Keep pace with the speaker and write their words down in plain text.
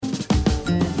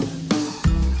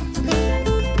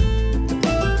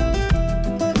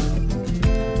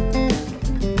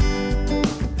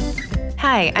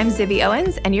Hi, I'm Zibby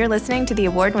Owens, and you're listening to the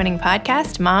award-winning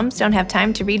podcast, Moms Don't Have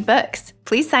Time to Read Books.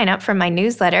 Please sign up for my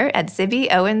newsletter at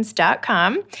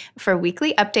zibbyowens.com for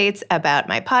weekly updates about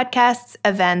my podcasts,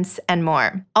 events, and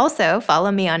more. Also,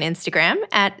 follow me on Instagram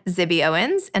at Zibby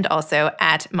Owens and also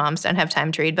at Moms Don't Have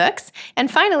Time to Read Books. And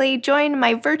finally, join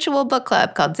my virtual book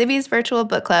club called Zibby's Virtual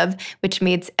Book Club, which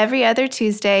meets every other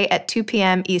Tuesday at 2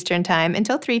 p.m. Eastern Time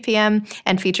until 3 p.m.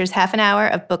 and features half an hour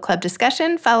of book club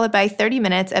discussion followed by 30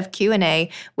 minutes of Q&A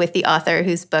with the author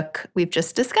whose book we've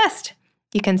just discussed.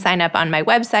 You can sign up on my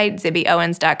website,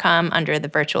 zibbyowens.com, under the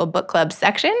virtual book club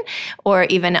section, or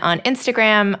even on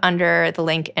Instagram under the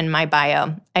link in my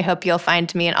bio. I hope you'll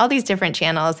find me in all these different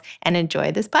channels and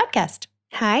enjoy this podcast.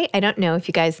 Hi, I don't know if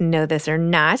you guys know this or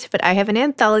not, but I have an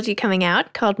anthology coming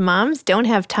out called Moms Don't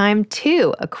Have Time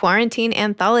To, a quarantine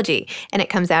anthology. And it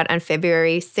comes out on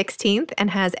February 16th and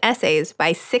has essays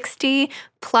by 60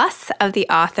 plus of the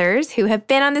authors who have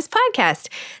been on this podcast.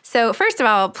 So first of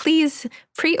all, please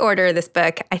pre-order this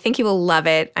book. I think you will love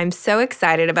it. I'm so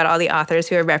excited about all the authors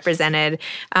who are represented.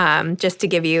 Just to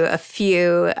give you a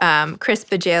few, Chris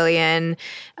Bajalian,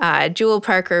 Jewel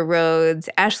Parker Rhodes,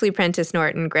 Ashley Prentice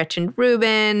Norton, Gretchen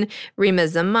Rubin, Rima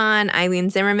Zaman,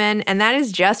 Eileen Zimmerman, and that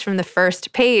is just from the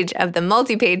first page of the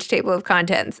multi-page table of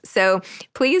contents. So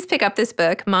please pick up this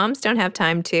book, Moms Don't Have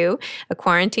Time To, a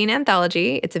quarantine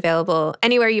anthology. It's available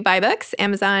anywhere you buy books,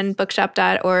 Amazon,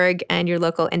 bookshop.org, and your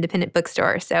local independent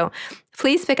bookstore. So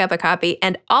please pick up a copy.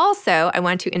 And also, I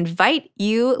want to invite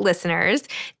you listeners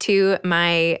to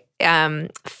my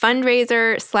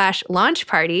fundraiser / launch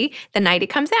party the night it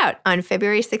comes out on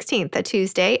February 16th, a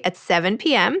Tuesday at 7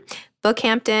 p.m.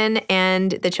 Bookhampton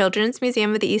and the Children's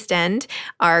Museum of the East End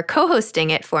are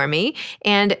co-hosting it for me,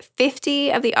 and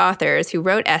 50 of the authors who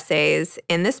wrote essays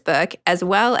in this book, as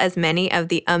well as many of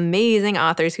the amazing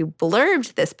authors who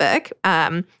blurbed this book,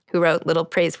 who wrote little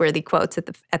praiseworthy quotes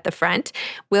at the front,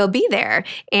 will be there,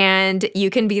 and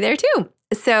you can be there too.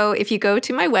 So if you go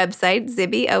to my website,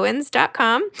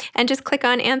 zibbyowens.com, and just click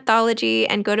on Anthology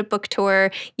and go to Book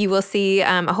Tour, you will see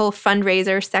a whole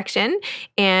fundraiser section.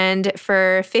 And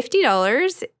for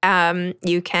 $50,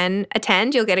 you can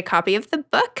attend. You'll get a copy of the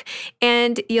book,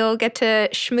 and you'll get to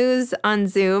schmooze on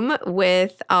Zoom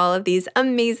with all of these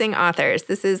amazing authors.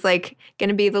 This is like going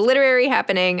to be the literary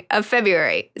happening of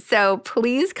February. So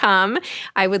please come.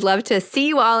 I would love to see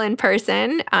you all in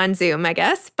person on Zoom, I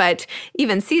guess, but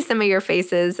even see some of your faces.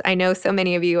 I know so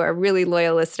many of you are really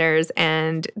loyal listeners,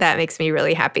 and that makes me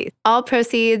really happy. All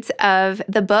proceeds of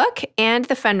the book and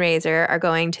the fundraiser are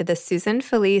going to the Susan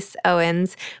Felice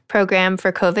Owens Program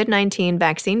for COVID-19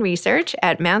 Vaccine Research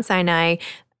at Mount Sinai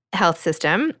Health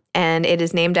System, and it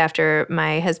is named after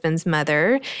my husband's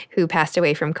mother, who passed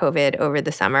away from COVID over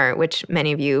the summer, which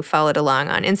many of you followed along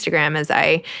on Instagram as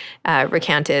I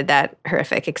recounted that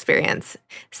horrific experience.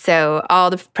 So all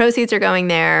the proceeds are going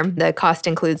there. The cost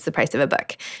includes the price of a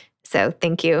book. So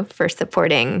thank you for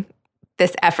supporting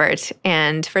this effort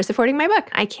and for supporting my book.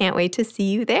 I can't wait to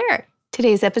see you there.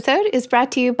 Today's episode is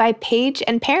brought to you by Page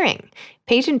and Pairing.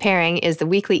 Page and Pairing is the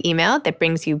weekly email that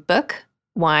brings you book,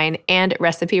 wine, and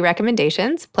recipe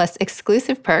recommendations, plus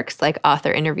exclusive perks like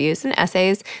author interviews and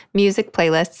essays, music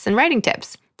playlists, and writing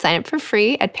tips. Sign up for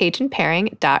free at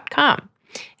pageandpairing.com.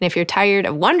 And if you're tired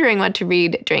of wondering what to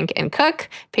read, drink, and cook,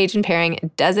 Page and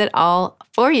Pairing does it all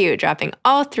for you, dropping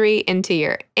all three into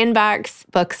your inbox.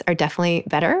 Books are definitely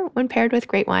better when paired with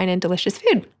great wine and delicious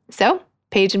food. So,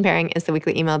 Page and Pairing is the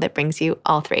weekly email that brings you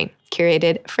all three,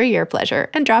 curated for your pleasure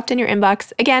and dropped in your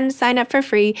inbox. Again, sign up for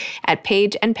free at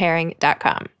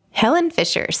pageandpairing.com. Helen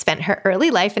Fisher spent her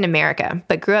early life in America,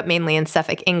 but grew up mainly in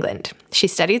Suffolk, England. She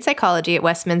studied psychology at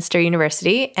Westminster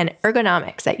University and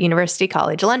ergonomics at University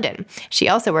College London. She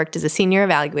also worked as a senior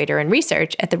evaluator in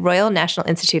research at the Royal National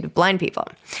Institute of Blind People.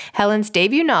 Helen's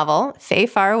debut novel,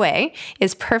 FARAWAY,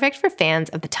 is perfect for fans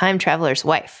of The Time Traveler's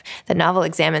Wife. The novel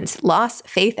examines loss,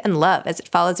 faith, and love as it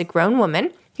follows a grown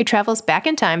woman who travels back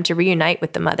in time to reunite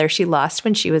with the mother she lost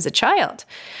when she was a child.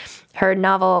 Her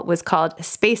novel was called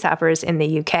Space Operas in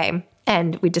the UK,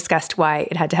 and we discussed why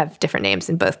it had to have different names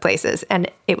in both places,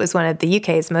 and it was one of the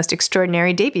UK's most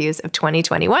extraordinary debuts of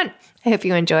 2021. I hope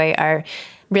you enjoy our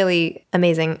really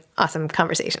amazing, awesome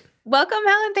conversation. Welcome,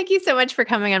 Helen. Thank you so much for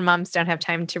coming on Moms Don't Have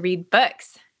Time to Read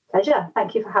Books. Pleasure.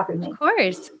 Thank you for having me. Of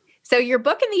course. So your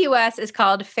book in the US is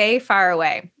called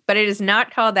FARAWAY, but it is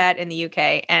not called that in the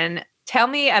UK, and tell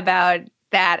me about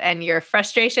that and your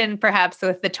frustration perhaps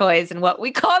with the toys and what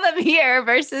we call them here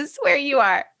versus where you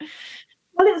are.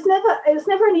 Well, it's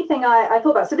never anything I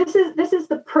thought about. So this is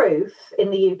the proof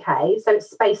in the UK. So it's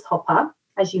Space Hopper,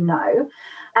 as you know.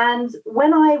 And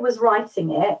when I was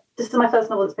writing it, this is my first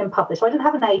novel that's been published. So I didn't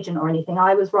have an agent or anything.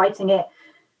 I was writing it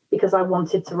because I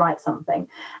wanted to write something.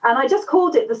 And I just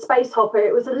called it The Space Hopper.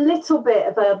 It was a little bit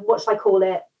of a, what should I call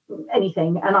it?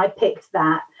 Anything. And I picked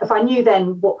that. If I knew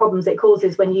then what problems it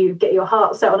causes when you get your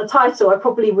heart set on a title, I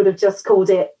probably would have just called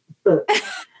it book.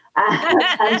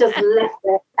 And just left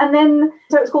it. And then,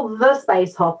 so it was called The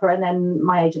Space Hopper. And then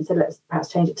my agent said, let's perhaps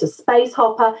change it to Space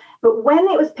Hopper. But when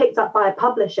it was picked up by a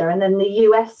publisher and then the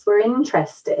US were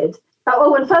interested,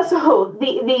 and first of all,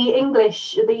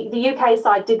 the UK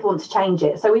side did want to change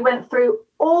it. So we went through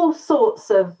all sorts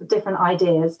of different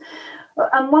ideas.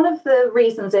 And one of the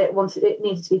reasons it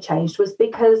needed to be changed was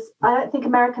because I don't think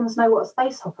Americans know what a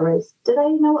space hopper is. Do they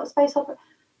know what a space hopper is?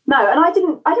 No, and I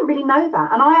didn't really know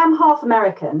that. And I am half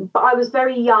American, but I was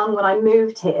very young when I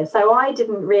moved here. So I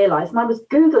didn't realise. And I was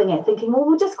Googling it thinking, well,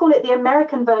 we'll just call it the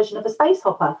American version of a space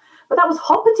hopper. But that was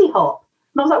hoppity hop.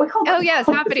 And I was like, we can't. Oh, yes,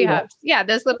 hoppity hops. Yeah,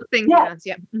 those little things. Yeah.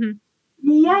 Yeah. Mm-hmm.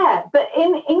 Yeah, but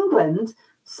in England,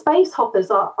 space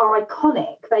hoppers are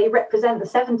iconic. They represent the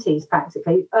 70s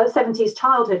practically, 70s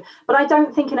childhood. But I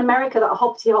don't think in America that a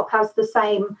hoppity hop has the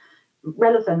same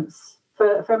relevance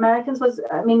for Americans.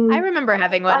 I remember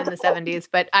having one in the 70s,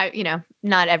 but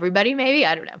not everybody, maybe.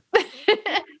 I don't know.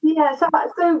 Yeah,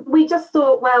 so we just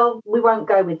thought, well, we won't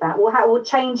go with that. We'll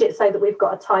change it so that we've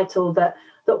got a title that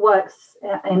works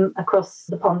across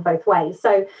the pond both ways.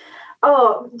 So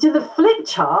the flip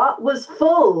chart was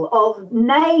full of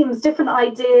names, different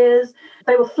ideas.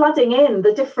 They were flooding in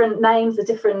the different names, the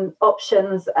different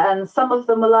options, and some of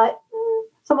them were like,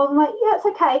 yeah, it's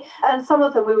okay. And some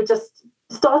of them we were just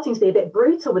starting to be a bit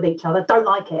brutal with each other, don't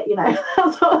like it,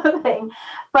 that sort of thing.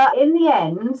 But in the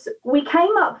end, we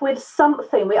came up with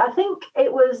something. I think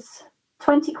it was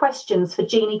 20 questions for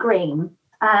Jeannie Green.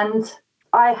 And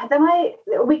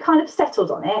we kind of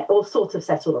settled on it, or sort of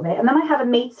settled on it. And then I had a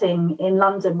meeting in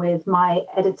London with my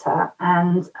editor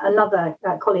and another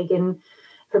colleague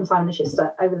from Simon &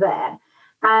 Schuster over there.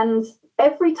 And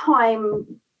every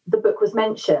time the book was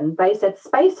mentioned, they said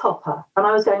Space Hopper. And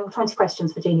I was going, 20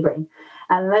 questions for Jeannie Green.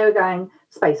 And they were going,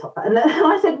 Space Hopper. And then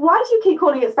I said, why do you keep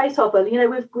calling it Space Hopper?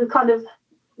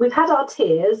 We've had our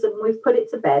tears and we've put it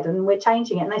to bed and we're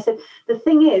changing it. And they said, the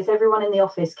thing is, everyone in the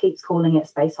office keeps calling it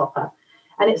Space Hopper.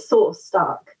 And it's sort of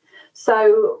stuck.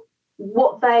 So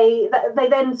what they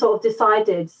then sort of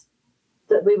decided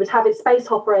that we would have it Space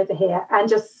Hopper over here and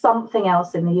just something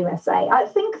else in the USA. I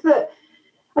think the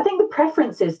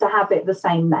preference is to have it the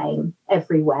same name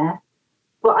everywhere.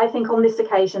 But I think on this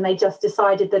occasion, they just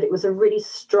decided that it was a really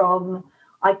strong,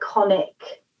 iconic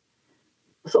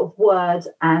sort of word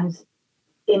and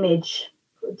image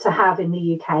to have in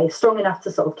the UK, strong enough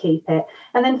to sort of keep it.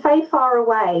 And then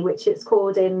FARAWAY, which it's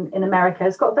called in America,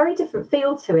 has got a very different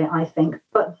feel to it, I think.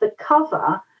 But the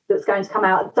cover that's going to come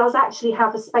out does actually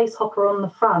have a space hopper on the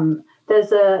front.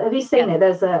 Have you seen it?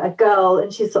 There's a girl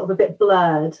and she's sort of a bit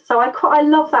blurred. So I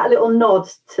love that little nod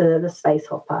to the space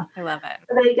hopper. I love it.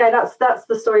 So there you go. That's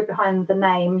the story behind the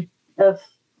name of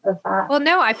that. Well,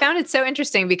 no, I found it so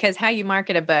interesting because how you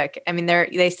market a book, I mean,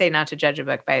 they say not to judge a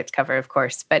book by its cover, of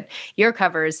course, but your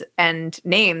covers and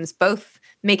names both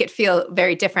make it feel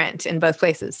very different in both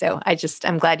places. So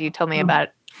I'm glad you told me about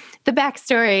the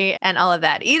backstory and all of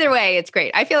that. Either way, it's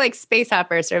great. I feel like Space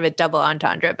Hopper is sort of a double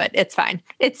entendre, but it's fine.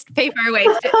 It's FARAWAY.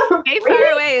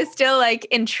 FARAWAY is still like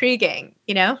intriguing,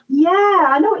 Yeah,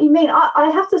 I know what you mean.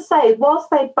 I have to say, whilst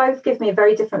they both give me a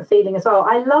very different feeling as well,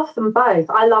 I love them both.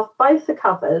 I love both the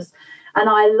covers and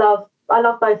I love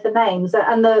both the names.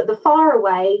 And the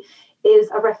FARAWAY is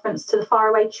a reference to the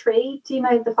Faraway Tree. Do you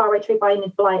know the Faraway Tree by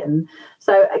Enid Blyton?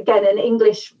 So again, an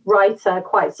English writer,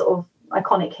 quite sort of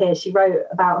iconic here. She wrote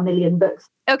about 1 million books.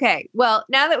 Okay, well,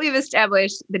 now that we've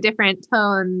established the different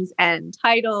tones and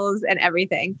titles and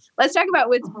everything, let's talk about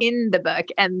what's in the book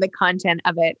and the content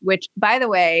of it, which, by the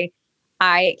way,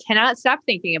 I cannot stop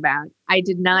thinking about. I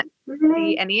did not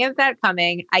see any of that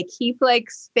coming. I keep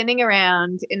spinning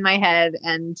around in my head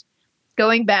and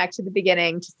going back to the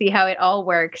beginning to see how it all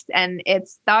works. And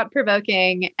it's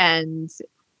thought-provoking and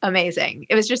amazing.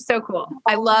 It was just so cool.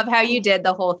 I love how you did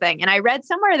the whole thing. And I read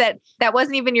somewhere that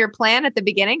wasn't even your plan at the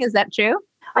beginning. Is that true?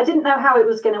 I didn't know how it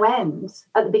was going to end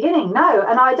at the beginning. No.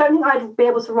 And I don't think I'd be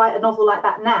able to write a novel like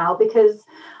that now because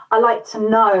I like to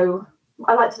know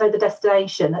the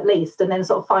destination at least and then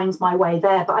sort of find my way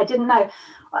there. But I didn't know.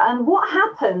 And what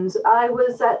happened, I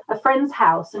was at a friend's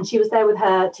house and she was there with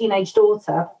her teenage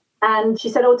daughter. And she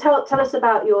said, tell us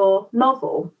about your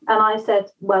novel. And I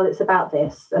said, well, it's about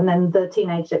this. And then the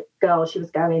teenage girl, she was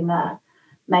going,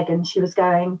 Megan, she was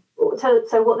going,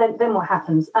 so what then what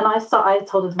happens? And I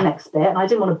told her the next bit and I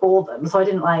didn't want to bore them. So I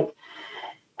didn't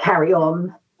carry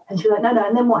on. And she was like, no.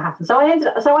 And then what happened? So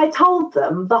I told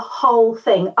them the whole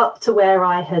thing up to where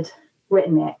I had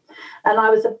written it. And I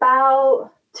was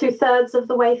about 2/3 of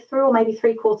the way through, or maybe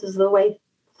 3/4 of the way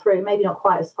through, maybe not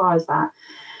quite as far as that.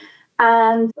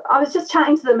 And I was just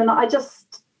chatting to them, and I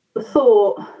just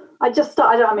thought, I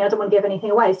don't want to give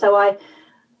anything away. So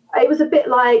it was a bit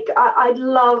like, I'd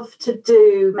love to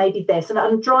do maybe this. And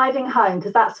I'm driving home,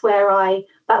 because that's where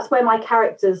my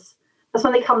characters, that's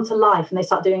when they come to life and they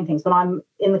start doing things, when I'm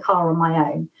in the car on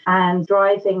my own. And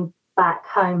driving back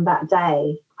home that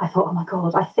day, I thought, oh my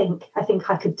God, I think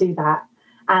I could do that.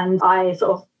 And I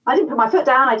didn't put my foot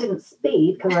down, I didn't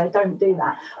speed, because I don't do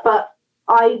that. But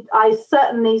I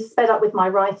certainly sped up with my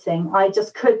writing. I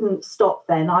just couldn't stop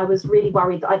then. I was really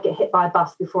worried that I'd get hit by a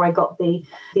bus before I got the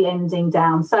ending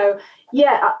down. So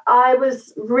yeah, I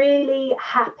was really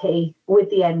happy with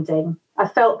the ending. I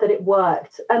felt that it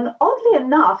worked. And oddly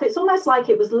enough, it's almost like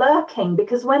it was lurking,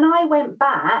 because when I went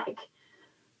back,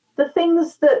 the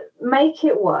things that make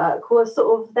it work were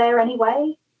sort of there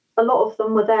anyway. A lot of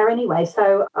them were there anyway.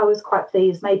 So I was quite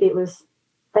pleased. Maybe it was,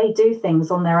 they do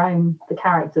things on their own, the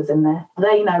characters in there.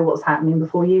 They know what's happening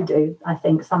before you do, I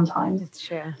think, sometimes. It's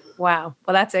true. Wow.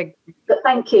 Well, But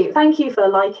thank you. Thank you for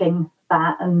liking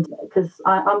that. And because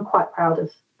I'm quite proud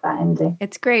of that ending.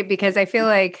 It's great, because I feel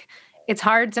like it's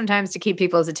hard sometimes to keep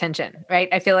people's attention, right?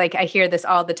 I feel like I hear this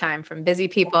all the time from busy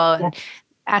people and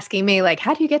asking me, like,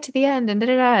 how do you get to the end? And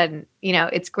And,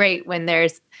 it's great when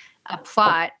there's a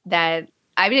plot that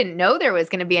I didn't know there was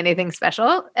going to be anything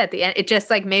special at the end. It just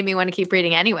made me want to keep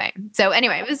reading anyway. So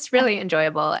anyway, it was really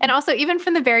enjoyable. And also, even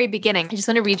from the very beginning, I just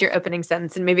want to read your opening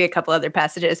sentence and maybe a couple other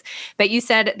passages. But you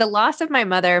said, the loss of my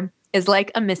mother is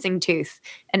like a missing tooth,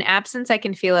 an absence I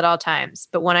can feel at all times,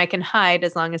 but one I can hide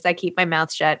as long as I keep my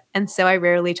mouth shut. And so I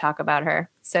rarely talk about her.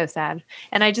 So sad.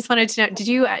 And I just wanted to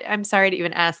know, I'm sorry to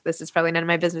even ask, this is probably none of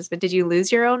my business, but did you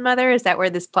lose your own mother? Is that where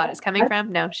this plot is coming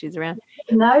from? No, she's around.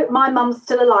 No, my mum's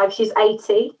still alive. She's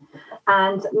 80.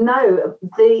 And no,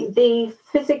 the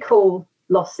physical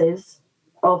losses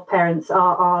of parents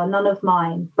are none of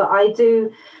mine. But I do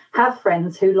have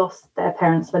friends who lost their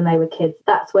parents when they were kids.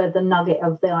 That's where the nugget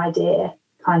of the idea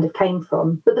kind of came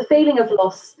from. But the feeling of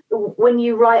loss, when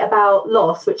you write about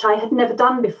loss, which I had never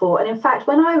done before, and in fact,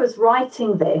 when I was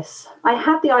writing this, I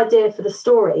had the idea for the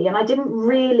story, and I didn't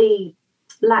really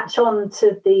latch on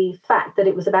to the fact that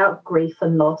it was about grief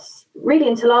and loss really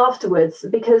until afterwards,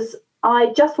 because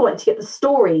I just wanted to get the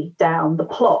story down, the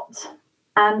plot.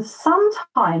 And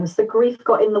sometimes the grief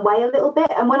got in the way a little bit.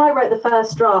 And when I wrote the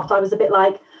first draft, I was a bit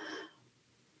like,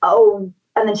 oh,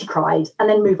 and then she cried, and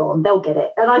then move on, they'll get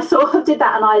it. And I sort of did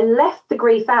that, and I left the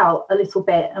grief out a little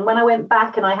bit. And when I went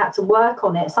back and I had to work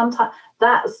on it, sometimes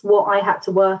that's what I had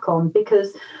to work on,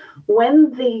 because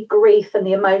when the grief and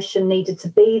the emotion needed to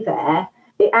be there,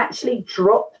 it actually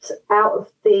dropped out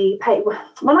of the page.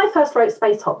 When I first wrote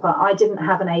Space Hopper, I didn't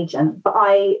have an agent, but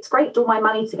I scraped all my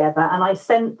money together and I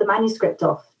sent the manuscript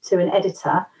off to an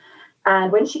editor.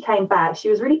 And when she came back, she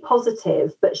was really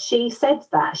positive, but she said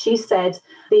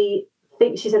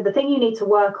the thing you need to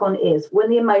work on is when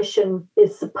the emotion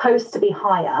is supposed to be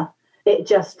higher, it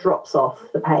just drops off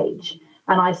the page.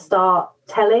 And I start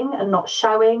telling and not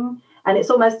showing. And it's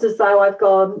almost as though I've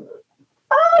gone,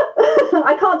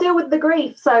 I can't deal with the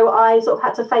grief. So I sort of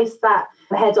had to face that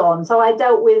head on. So I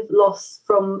dealt with loss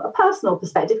from a personal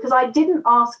perspective, because I didn't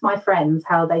ask my friends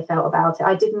how they felt about it.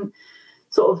 I didn't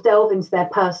sort of delve into their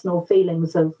personal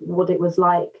feelings of what it was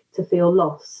like to feel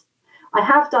loss. I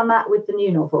have done that with the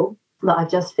new novel that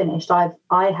I've just finished.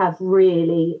 I have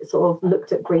really sort of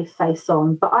looked at grief face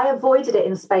on, but I avoided it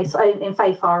in FAYE,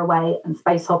 FARAWAY and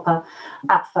Space Hopper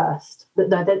at first. But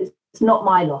no, it's not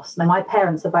my loss. No, my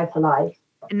parents are both alive.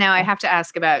 Now I have to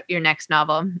ask about your next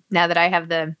novel, now that I have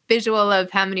the visual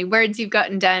of how many words you've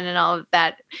gotten done and all of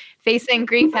that, facing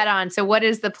grief head on. So what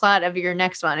is the plot of your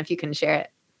next one, if you can share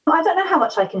it? I don't know how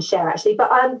much I can share, actually,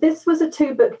 but this was a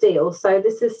 2-book deal. So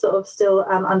this is sort of still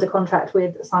under contract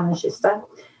with Simon & Schuster.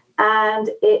 And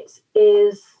it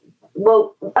is,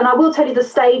 well, and I will tell you the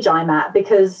stage I'm at,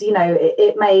 because,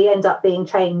 it may end up being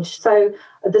changed. So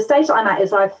the stage that I'm at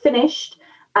is I've finished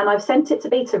and I've sent it to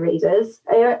beta readers.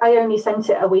 I only sent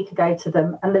it a week ago to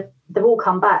them, and they've all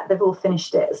come back. They've all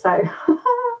finished it. So,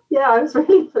 yeah, I was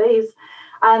really pleased.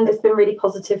 And it's been really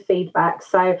positive feedback.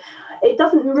 So it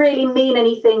doesn't really mean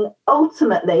anything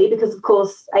ultimately, because, of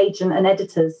course, agent and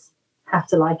editors have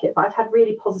to like it. But I've had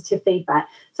really positive feedback.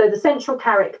 So the central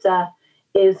character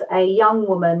is a young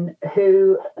woman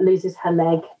who loses her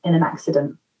leg in an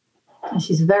accident. And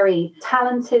she's a very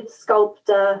talented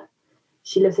sculptor.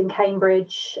 She lives in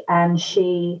Cambridge, and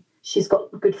she's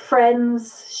got good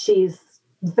friends. She's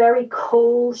very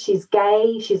cool. She's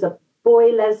gay. She's a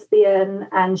boy lesbian,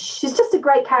 and she's just a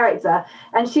great character.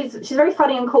 And she's very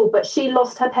funny and cool, but she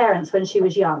lost her parents when she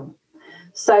was young.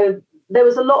 So there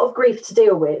was a lot of grief to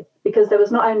deal with, because there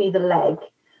was not only the leg,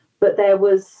 but there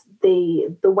was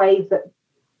the way that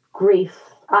grief.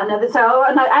 I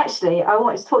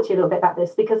wanted to talk to you a little bit about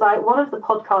this, because one of the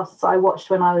podcasts I watched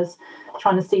when I was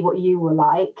trying to see what you were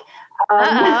like.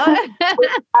 Is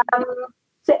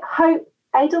it Hope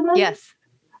Edelman? Yes.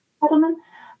 Edelman.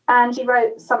 And she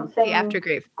wrote something. The After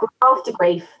Grief.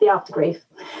 The After Grief.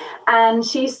 And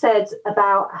she said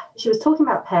she was talking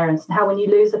about parents and how when you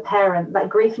lose a parent, that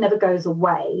grief never goes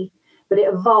away, but it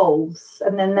evolves.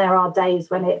 And then there are days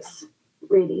when it's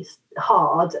really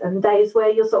hard, and days where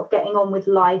you're sort of getting on with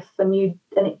life and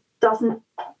it doesn't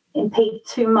impede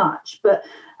too much,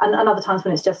 and other times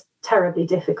when it's just terribly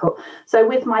difficult. So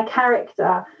with my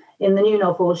character in the new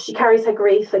novel, she carries her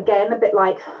grief again, a bit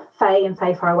like Faye and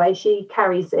FARAWAY. She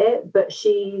carries it, but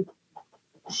she's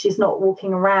not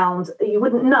walking around. You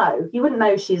wouldn't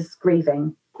know she's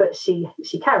grieving, but she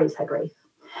carries her grief.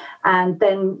 And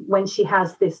then when she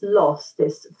has this loss,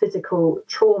 this physical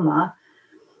trauma,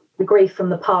 the grief from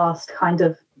the past kind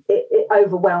of it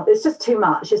overwhelms. It's just too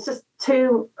much. It's just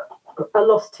a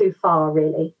loss too far,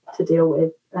 really, to deal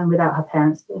with, and without her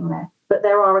parents being there. But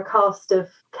there are a cast of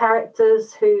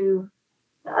characters who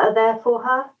are there for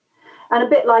her, and a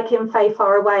bit like in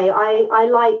FARAWAY,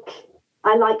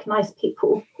 I like nice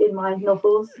people in my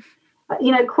novels.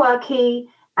 Quirky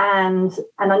and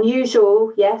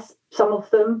unusual, yes, some of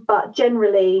them, but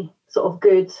generally sort of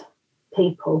good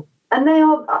people. And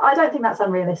I don't think that's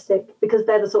unrealistic, because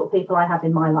they're the sort of people I have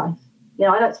in my life.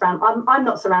 I'm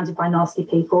not surrounded by nasty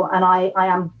people, and I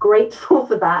am grateful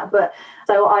for that. But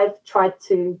so I've tried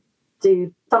to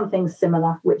do something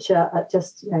similar, which are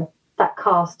just, that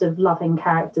cast of loving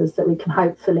characters that we can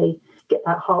hopefully get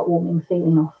that heartwarming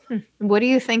feeling off. What do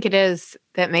you think it is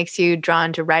that makes you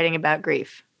drawn to writing about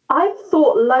grief? I've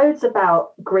thought loads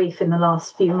about grief in the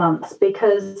last few months,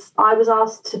 because I was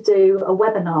asked to do a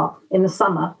webinar in the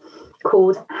summer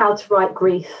called How to Write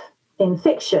Grief in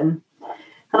Fiction.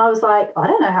 And I was like, I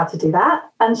don't know how to do that.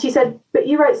 And she said, but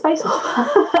you wrote Space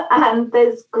Opera and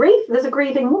there's a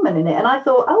grieving woman in it. And I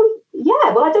thought, oh,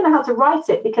 yeah, well, I don't know how to write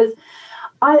it, because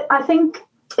I think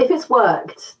if it's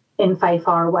worked in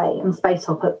FARAWAY and Space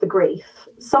Opera, the grief,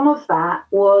 some of that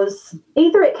was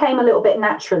either it came a little bit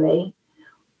naturally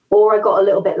or I got a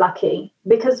little bit lucky,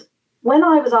 because when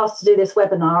I was asked to do this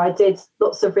webinar, I did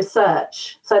lots of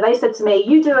research. So they said to me,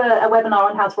 you do a webinar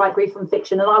on how to write grief in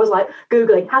fiction. And I was like,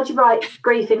 Googling, how do you write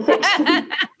grief in fiction? Because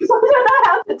I don't know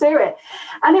how to do it.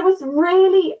 And it was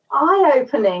really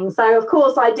eye-opening. So, of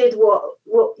course, I did what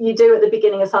you do at the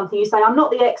beginning of something. You say, I'm not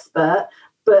the expert,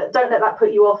 but don't let that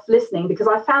put you off listening, because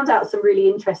I found out some really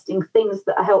interesting things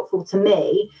that are helpful to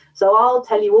me. So I'll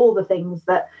tell you all the things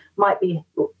that might be,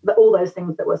 all those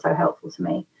things that were so helpful to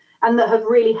me, and that have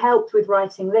really helped with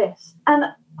writing this. And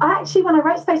I actually, when I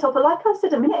wrote Space Opera, like I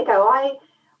said a minute ago, I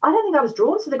don't think I was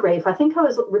drawn to the grief. I think I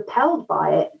was repelled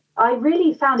by it. I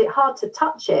really found it hard to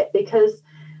touch it, because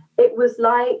it was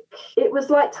like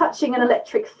touching an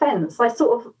electric fence.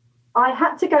 I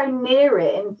had to go near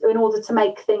it in order to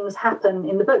make things happen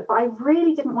in the book, but I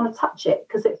really didn't want to touch it,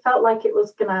 because it felt like it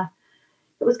was gonna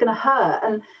hurt.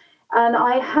 And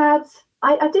I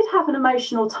did have an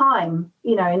emotional time,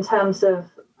 in terms of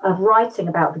writing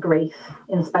about the grief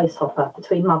in Space Hopper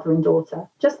between mother and daughter,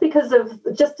 just because of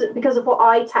what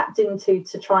I tapped into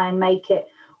to try and make it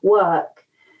work.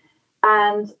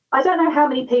 And I don't know how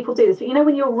many people do this, but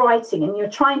when you're writing and you're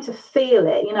trying to feel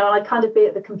it, I'd kind of be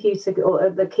at the computer or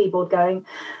at the keyboard going,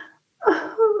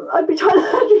 I'd be trying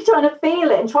to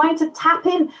feel it and trying to tap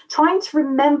in, trying to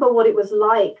remember what it was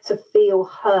like to feel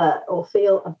hurt or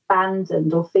feel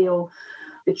abandoned or feel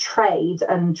betrayed,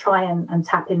 and try and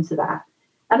tap into that.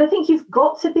 And I think you've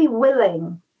got to be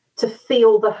willing to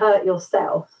feel the hurt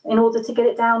yourself in order to get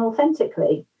it down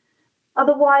authentically.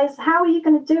 Otherwise, how are you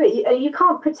going to do it? You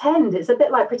can't pretend. It's a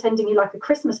bit like pretending you like a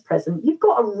Christmas present. You've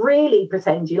got to really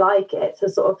pretend you like it to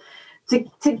sort of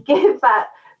to give that.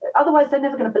 Otherwise, they're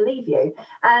never going to believe you.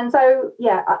 And so,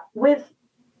 with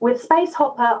Space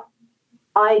Hopper,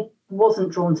 I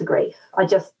wasn't drawn to grief. I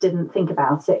just didn't think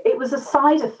about it. It was a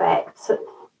side effect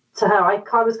to her.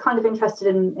 I was kind of interested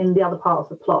in the other part of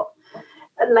the plot.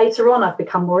 Later on, I've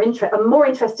become more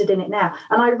interested in it now.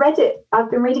 And I read it. I've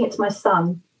been reading it to my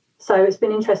son. So it's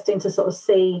been interesting to sort of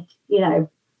see,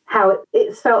 how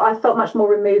it's felt. I felt much more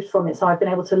removed from it. So I've been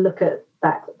able to look at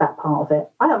that part of it.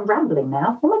 I am rambling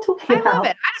now. What am I talking about? Love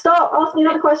it. Start asking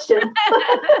another question.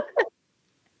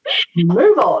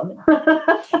 Move on.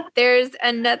 There's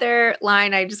another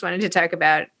line I just wanted to talk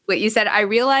about. What you said, I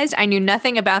realized I knew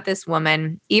nothing about this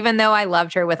woman, even though I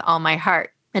loved her with all my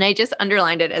heart. And I just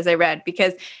underlined it as I read,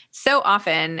 because so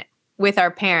often with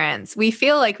our parents, we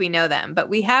feel like we know them, but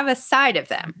we have a side of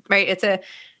them, right? It's a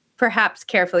perhaps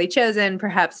carefully chosen,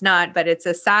 perhaps not, but it's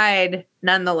a side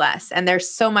nonetheless. And there's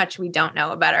so much we don't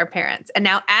know about our parents. And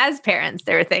now as parents,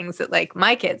 there are things that like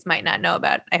my kids might not know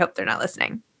about. I hope they're not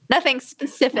listening. Nothing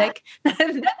specific,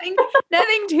 nothing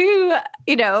too,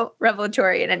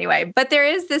 revelatory in any way. But there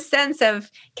is this sense of,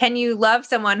 can you love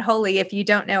someone wholly if you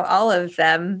don't know all of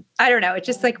them? I don't know. It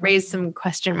just like raised some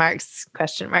question marks.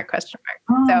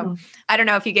 So I don't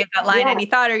know if you gave that line any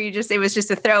thought, or it was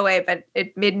just a throwaway, but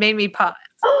it made me pause.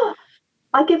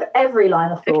 I give every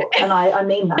line a thought, and I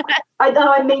mean that.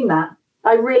 I mean that.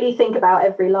 I really think about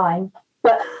every line.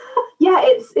 But yeah,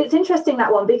 it's interesting,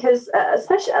 that one, because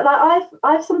especially like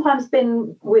I've sometimes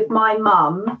been with my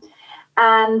mum,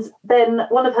 and then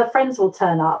one of her friends will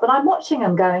turn up, and I'm watching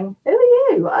them going, "Who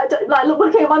are you?"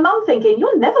 Looking at my mum, thinking,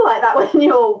 "You're never like that when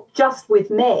you're just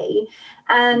with me."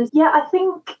 And yeah, I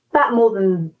think that more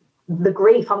than the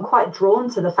grief, I'm quite drawn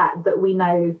to the fact that we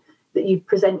know that you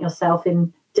present yourself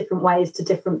in different ways to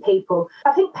different people.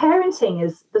 I think parenting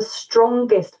is the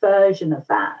strongest version of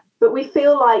that. But we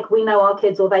feel like we know our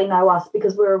kids, or they know us,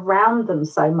 because we're around them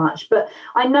so much. But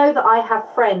I know that I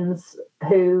have friends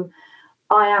who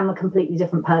I am a completely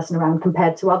different person around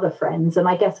compared to other friends. And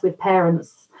I guess with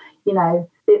parents,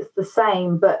 it's the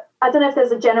same. But I don't know if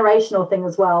there's a generational thing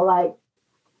as well. Like,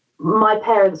 my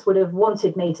parents would have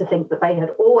wanted me to think that they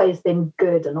had always been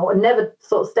good and never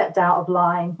sort of stepped out of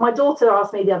line. My daughter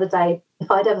asked me the other day if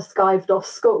I'd ever skived off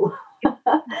school.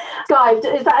 Skived,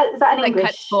 is that an like English?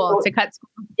 Cut school. To cut school.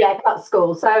 Yeah, cut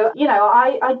school. So,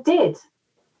 I did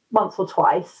once or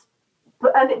twice,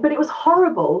 but it was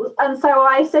horrible. And so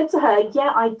I said to her,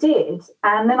 yeah, I did.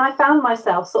 And then I found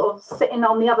myself sort of sitting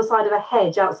on the other side of a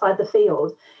hedge outside the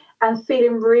field and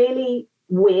feeling really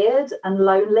weird and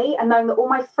lonely, and knowing that all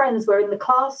my friends were in the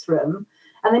classroom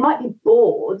and they might be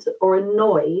bored or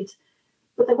annoyed,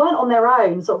 but they weren't on their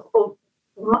own.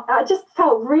 I just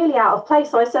felt really out of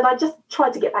place. So I said, I just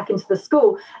tried to get back into the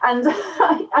school. And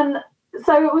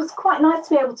so it was quite nice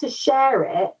to be able to share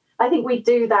it. I think we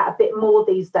do that a bit more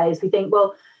these days. We think,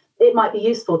 well, it might be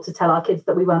useful to tell our kids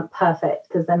that we weren't perfect,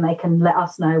 because then they can let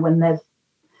us know when they've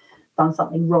done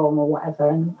something wrong or whatever,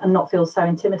 and not feel so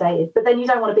intimidated. But then you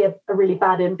don't want to be a really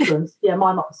bad influence. Yeah,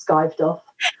 my mum's skived off.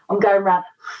 I'm going around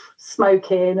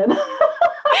smoking and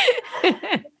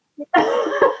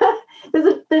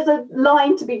there's a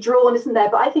line to be drawn, isn't there?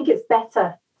 But I think it's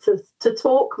better to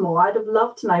talk more. I'd have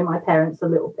loved to know my parents a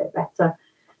little bit better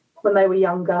when they were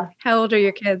younger. How old are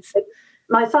your kids?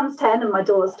 My son's 10 and my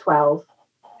daughter's 12.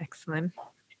 Excellent.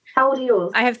 How old are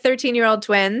yours? I have 13-year-old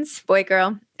twins, boy,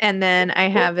 girl. And then I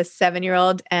have a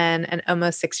 7-year-old and an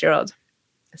almost 6-year-old.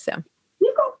 So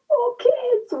you've got 4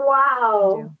 kids.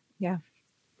 Wow. Yeah.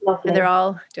 Lovely. And they're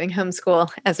all doing homeschool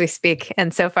as we speak.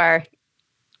 And so far,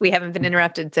 we haven't been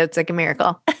interrupted. So it's like a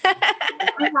miracle.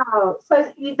 Wow.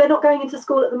 So they're not going into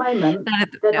school at the moment?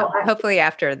 Hopefully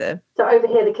after the... So over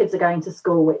here, the kids are going to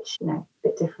school, which, a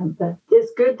bit different. But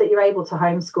it's good that you're able to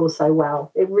homeschool so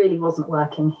well. It really wasn't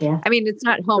working here. I mean, it's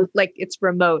not home, like it's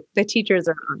remote. The teachers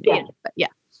are on it. But yeah.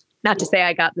 Not to say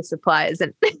I got the supplies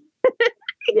and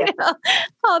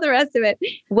all the rest of it.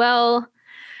 Well,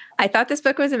 I thought this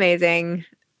book was amazing.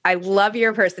 I love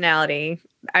your personality.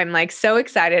 I'm like so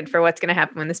excited for what's going to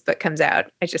happen when this book comes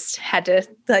out. I just had to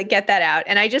get that out.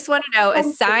 And I just want to know,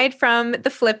 aside from the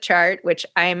flip chart, which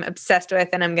I'm obsessed with,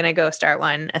 and I'm going to go start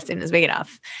one as soon as we get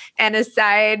off, and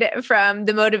aside from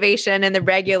the motivation and the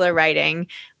regular writing,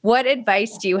 what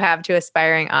advice do you have to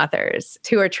aspiring authors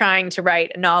who are trying to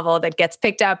write a novel that gets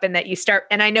picked up and that you start,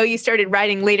 and I know you started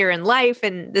writing later in life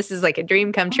and this is like a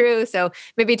dream come true. So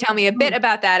maybe tell me a bit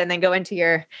about that and then go into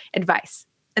your advice.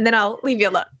 And then I'll leave you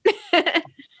alone.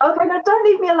 Okay, no, don't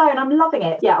leave me alone. I'm loving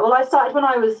it. Yeah, well, I started when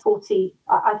I was 40.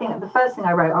 I think the first thing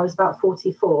I wrote, I was about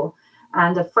 44.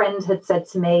 And a friend had said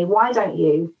to me, why don't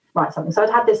you write something? So I'd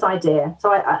had this idea.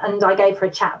 So I gave her a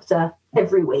chapter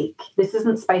every week. This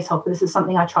isn't Space Hopper. This is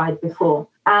something I tried before.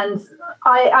 And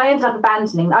I ended up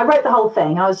abandoning. I wrote the whole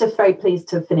thing. I was just very pleased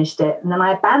to have finished it. And then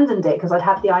I abandoned it because I'd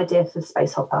had the idea for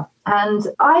Space Hopper. And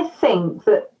I think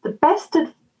that the best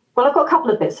well, I've got a couple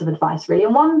of bits of advice, really,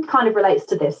 and one kind of relates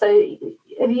to this. So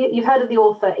you've heard of the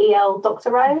author E.L.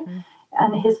 Doctorow,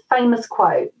 and his famous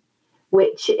quote,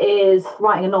 which is,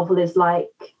 writing a novel is like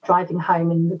driving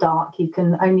home in the dark. You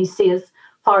can only see as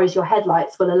far as your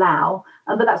headlights will allow,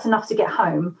 but that's enough to get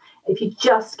home if you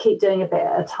just keep doing a bit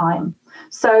at a time.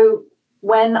 So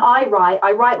when I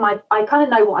kind of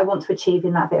know what I want to achieve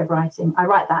in that bit of writing. I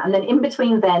write that. And then in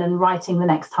between then and writing the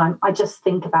next time, I just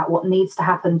think about what needs to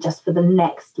happen just for the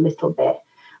next little bit.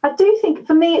 I do think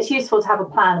for me, it's useful to have a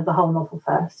plan of the whole novel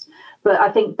first. But I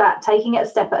think that taking it a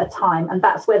step at a time, and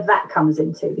that's where that comes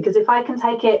into, because if I can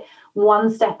take it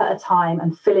one step at a time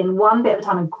and fill in one bit at a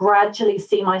time and gradually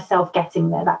see myself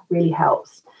getting there, that really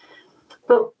helps.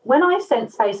 But when I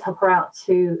sent Space Hopper out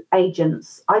to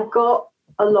agents, I got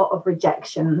a lot of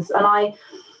rejections. And I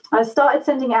started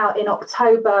sending out in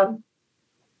October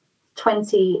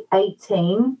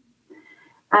 2018.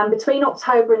 And between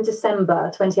October and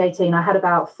December 2018, I had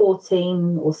about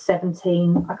 14 or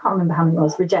 17, I can't remember how many it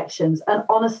was, rejections. And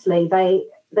honestly,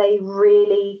 they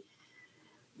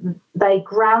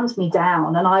ground me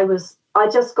down. And I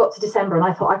just got to December and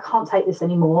I thought, I can't take this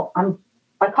anymore.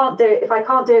 I can't do it. If I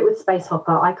can't do it with Space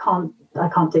Hopper, I can't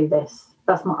do this.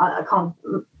 I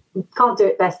can't do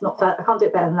it best. I can't do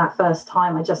it better than that first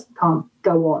time. I just can't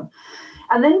go on.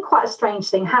 And then quite a strange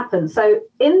thing happened. So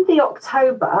in the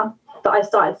October that I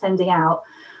started sending out,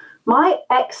 my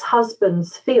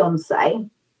ex-husband's fiance,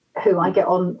 who I get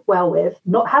on well with,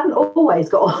 hadn't always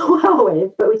got on well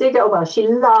with, but we do get on well. She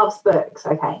loves books.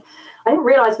 Okay. I didn't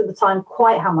realise at the time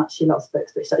quite how much she loves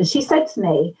books. And she said to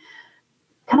me,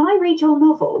 "Can I read your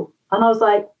novel?" And I was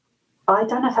like, "I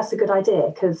don't know if that's a good idea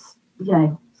because,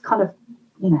 it's kind of,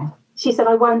 She said,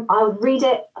 I'll read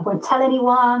it. I won't tell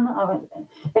anyone.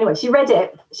 Anyway, she read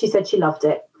it. She said she loved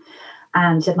it.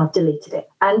 And she said, I've deleted it.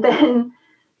 And then,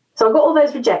 so I got all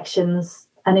those rejections.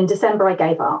 And in December, I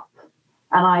gave up.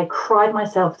 And I cried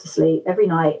myself to sleep every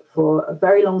night for a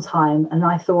very long time. And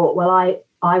I thought, well,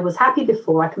 I was happy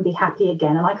before. I can be happy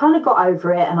again. And I kind of got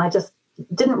over it. And I just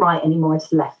didn't write anymore. I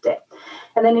just left it.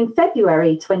 And then in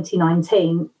February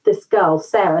 2019, this girl,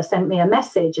 Sarah, sent me a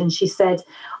message and she said,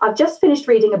 "I've just finished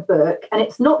reading a book and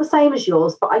it's not the same as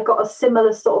yours, but I got a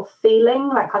similar sort of feeling,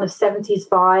 that kind of 70s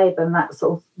vibe and that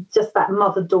sort of just that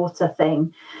mother-daughter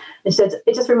thing." And she said,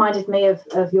 "It just reminded me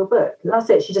of your book." And that's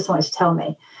it. She just wanted to tell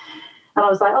me. And I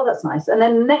was like, "Oh, that's nice." And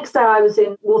then the next day I was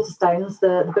in Waterstones,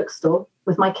 the bookstore,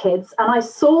 with my kids, and I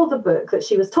saw the book that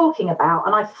she was talking about.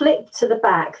 And I flipped to the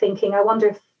back thinking, I wonder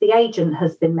if the agent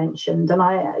has been mentioned.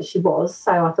 And she was.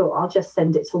 So I thought, I'll just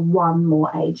send it to one more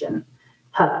agent,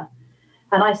 her.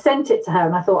 And I sent it to her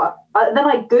and I thought, then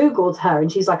I Googled her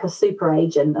and she's like a super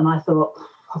agent. And I thought,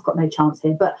 I've got no chance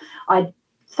here. But I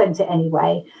sent it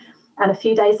anyway. And a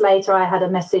few days later, I had a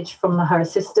message from her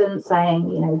assistant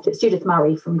saying, it's Judith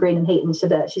Murray from Green and Heaton. She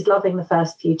said, "She's loving the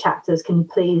first few chapters. Can you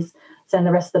please send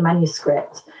the rest of the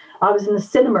manuscript?" I was in the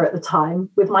cinema at the time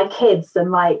with my kids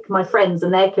and like my friends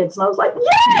and their kids. And I was like,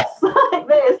 yes, like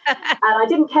this. And I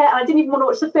didn't care. I didn't even want to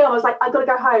watch the film. I was like, I've got to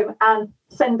go home and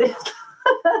send this.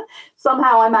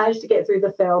 Somehow I managed to get through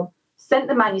the film, sent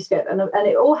the manuscript, and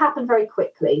it all happened very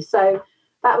quickly. So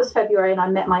that was February, and I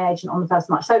met my agent on the 1st of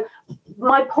March. So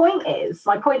my point is,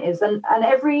 and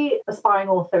every aspiring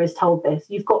author is told this,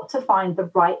 you've got to find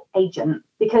the right agent,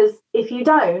 because if you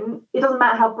don't, it doesn't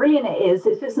matter how brilliant it is.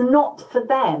 If it's not for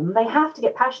them, they have to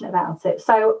get passionate about it.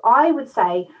 So I would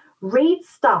say read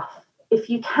stuff, if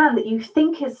you can, that you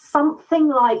think is something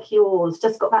like yours,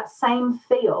 just got that same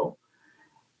feel,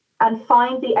 and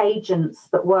find the agents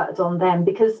that worked on them,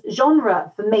 because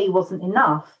genre for me wasn't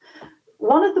enough.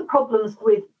 One of the problems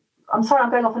with, I'm sorry, I'm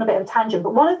going off on a bit of a tangent,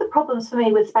 but one of the problems for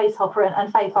me with Space Hopper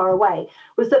and FARAWay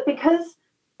was that because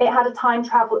it had a time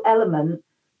travel element,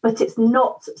 but it's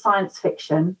not science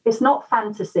fiction, it's not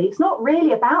fantasy, it's not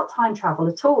really about time travel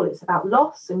at all. It's about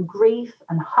loss and grief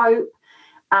and hope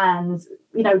and,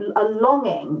 a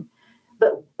longing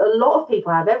that a lot of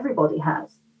people have, everybody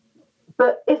has.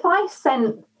 But if I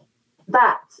sent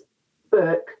that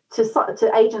book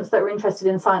to agents that were interested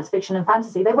in science fiction and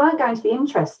fantasy, they weren't going to be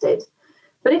interested.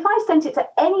 But if I sent it to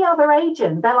any other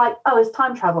agent, they're like, "Oh, it's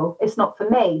time travel, it's not for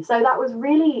me." So that was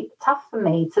really tough for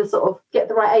me to sort of get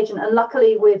the right agent. And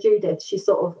luckily with Judith, she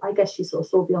sort of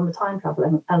saw beyond the time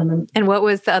travel element. And what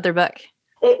was the other book?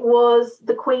 It was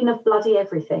The Queen of Bloody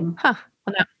Everything. Huh.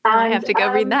 Well, no, I have to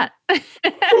go read that.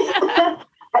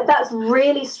 That's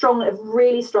really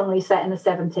strongly set in the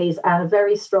 70s, and a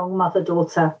very strong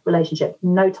mother-daughter relationship.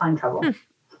 No time travel.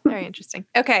 Very interesting.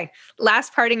 Okay.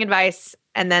 Last parting advice,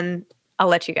 and then I'll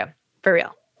let you go. For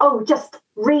real. Oh, just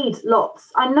read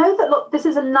lots. I know that this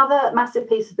is another massive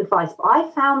piece of advice, but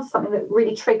I found something that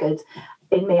really triggered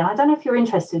in me. And I don't know if you're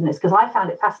interested in this, because I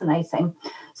found it fascinating.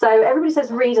 So everybody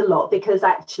says read a lot because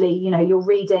actually, you're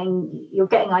reading, you're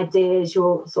getting ideas,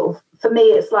 you're sort of, for me,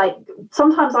 it's like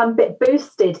sometimes I'm a bit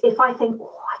boosted if I think,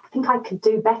 I think I could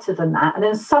do better than that. And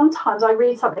then sometimes I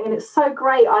read something and it's so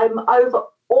great, I'm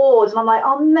awed, and I'm like,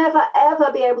 I'll never,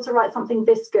 ever be able to write something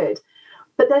this good.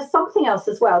 But there's something else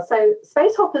as well. So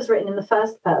Space Hopper's written in the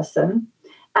first person,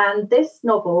 and this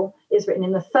novel is written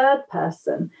in the third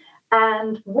person.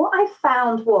 And what I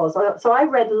found was, so I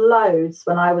read loads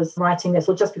when I was writing this,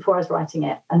 or just before I was writing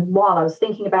it, and while I was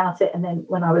thinking about it, and then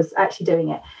when I was actually doing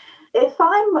it. If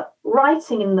I'm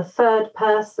writing in the third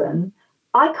person,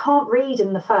 I can't read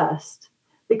in the first,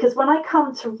 because when I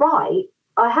come to write,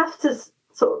 I have to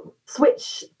sort of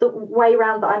switch the way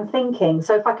around that I'm thinking.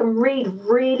 So if I can read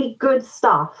really good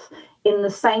stuff in the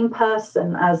same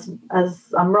person as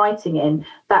I'm writing in,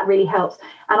 that really helps.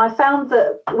 And I found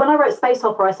that when I wrote Space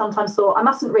Hopper, I sometimes thought I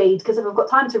mustn't read, because if I've got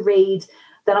time to read,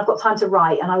 then I've got time to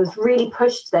write. And I was really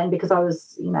pushed then, because I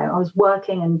was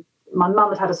working, and my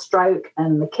mum had a stroke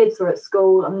and the kids were at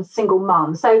school. I'm a single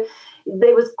mum. So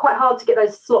it was quite hard to get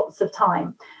those slots of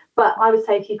time. But I would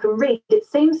say if you can read, it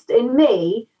seems, in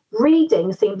me,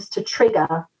 reading seems to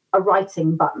trigger a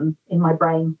writing button in my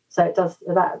brain. So it does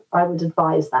that. I would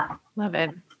advise that. Love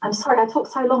it. I'm sorry, I talk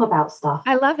so long about stuff.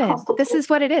 I love it. This is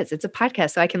what it is. It's a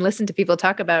podcast, so I can listen to people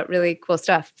talk about really cool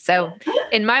stuff. So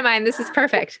in my mind, this is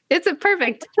perfect. It's a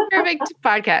perfect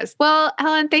podcast. Well,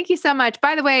 Helen, thank you so much.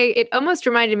 By the way, it almost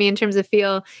reminded me in terms of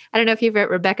feel. I don't know if you've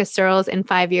read Rebecca Searles in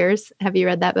 5 Years. Have you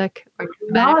read that book?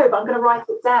 No, but I'm going to write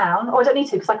it down. Oh, I don't need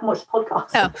to, because I can watch the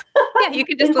podcast. Oh, yeah, you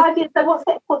can just. In 5 years. So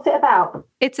what's it about?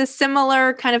 It's a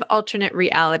similar kind of alternate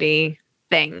reality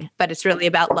thing, but it's really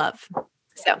about love.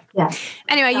 So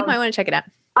anyway, you might want to check it out.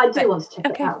 I do want to check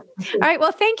it out. All right.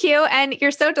 Well, thank you. And you're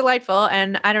so delightful.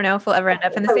 And I don't know if we'll ever end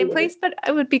up in the same place, but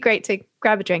it would be great to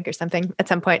grab a drink or something at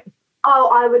some point. Oh,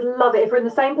 I would love it. If we're in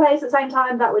the same place at the same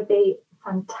time, that would be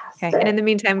fantastic. Okay. And in the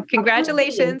meantime,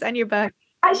 congratulations on your book.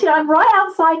 Actually, I'm right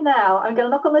outside now. I'm going to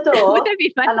knock on the door. Would that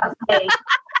be fun? And that's me.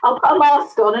 I'll put a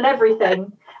mask on and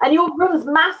everything. And your room's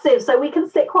massive, so we can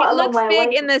sit quite a long way away. It looks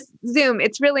big in this Zoom.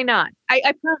 It's really not. I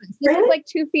promise. This is like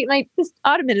 2 feet. This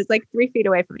ottoman is like 3 feet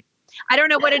away from me. I don't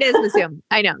know what it is with Zoom.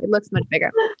 I know. It looks much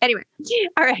bigger. Anyway.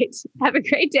 All right. Have a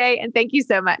great day. And thank you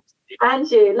so much. And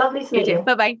you. Lovely to meet you.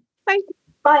 Bye-bye. Bye.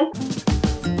 Bye.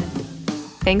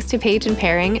 Thanks to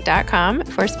pageandpairing.com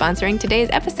for sponsoring today's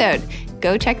episode.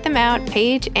 Go check them out,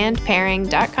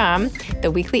 pageandpairing.com, the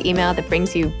weekly email that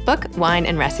brings you book, wine,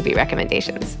 and recipe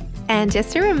recommendations. And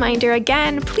just a reminder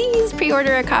again, please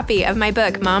pre-order a copy of my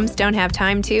book, Moms Don't Have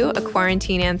Time To, a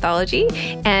quarantine anthology,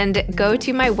 and go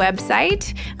to my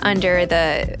website under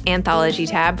the anthology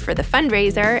tab for the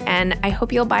fundraiser. And I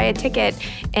hope you'll buy a ticket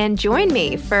and join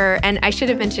me and I should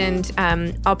have mentioned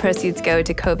all proceeds go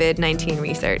to COVID-19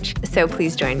 research. So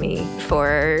please join me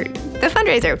for the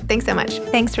fundraiser. Thanks so much.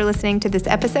 Thanks for listening to this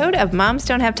episode of Moms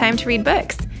Don't Have Time to Read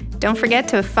Books. Don't forget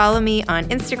to follow me on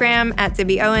Instagram at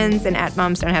Zibby Owens and at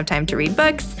Moms Don't Have Time to Read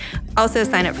Books. Also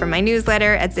sign up for my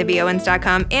newsletter at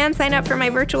zibbyowens.com and sign up for my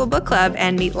virtual book club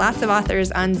and meet lots of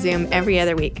authors on Zoom every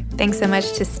other week. Thanks so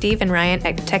much to Steve and Ryan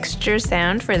at Texture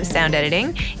Sound for the sound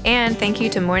editing. And thank you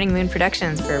to Morning Moon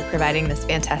Productions for providing this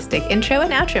fantastic intro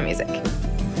and outro music.